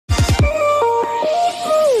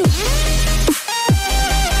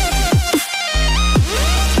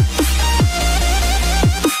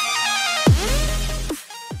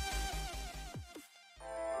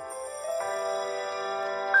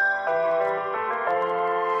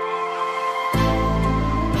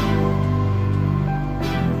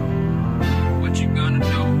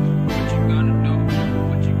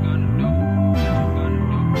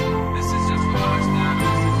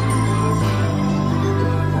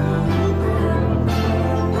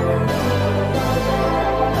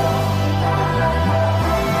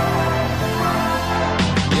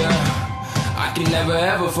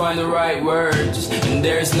find the right words, and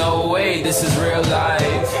there's no way this is real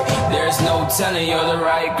life. There's no telling you're the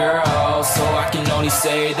right girl, so I can only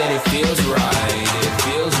say that it feels right. It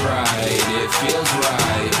feels right, it feels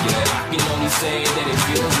right, yeah. I can only say that it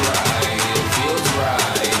feels right. It feels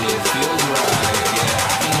right, it feels right,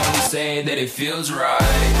 yeah. I can only say that it feels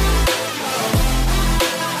right.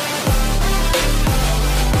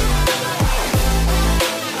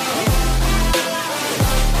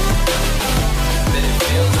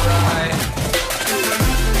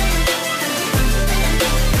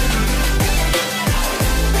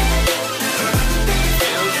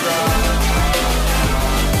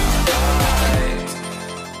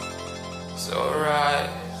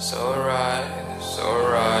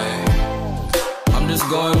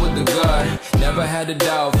 Going with the gut, never had a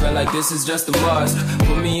doubt, felt like this is just a must.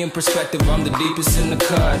 Put me in perspective, I'm the deepest in the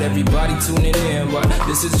cut. Everybody tuning in, but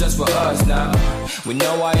this is just for us now. We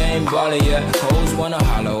know I ain't ballin' yet, hoes wanna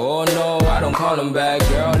holler, oh no, I don't call them back.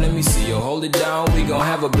 Girl, let me see you hold it down, we gon'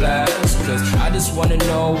 have a blast. Cause I just wanna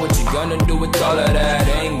know what you gonna do with all of that.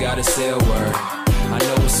 Ain't gotta say a word, I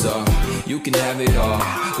know what's up. You can have it all,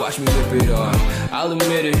 watch me rip it up. I'll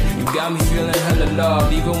admit it, you got me feeling hella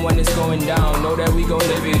love. Even when it's going down, know that we gon'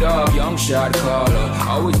 live it up. Young shot caller,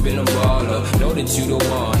 always been a baller. Know that you the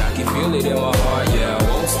one, I can feel it in my heart, yeah. I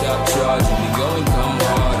won't stop charging, we going come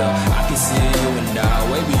harder. I can see you and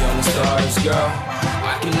I, way beyond the stars, girl.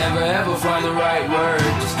 I can never ever find the right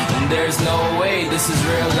words, and there's no way this is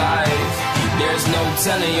real life. There's no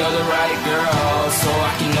telling you're the right girl, so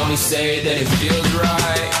I can only say that it feels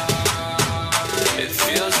right. It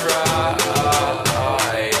feels right.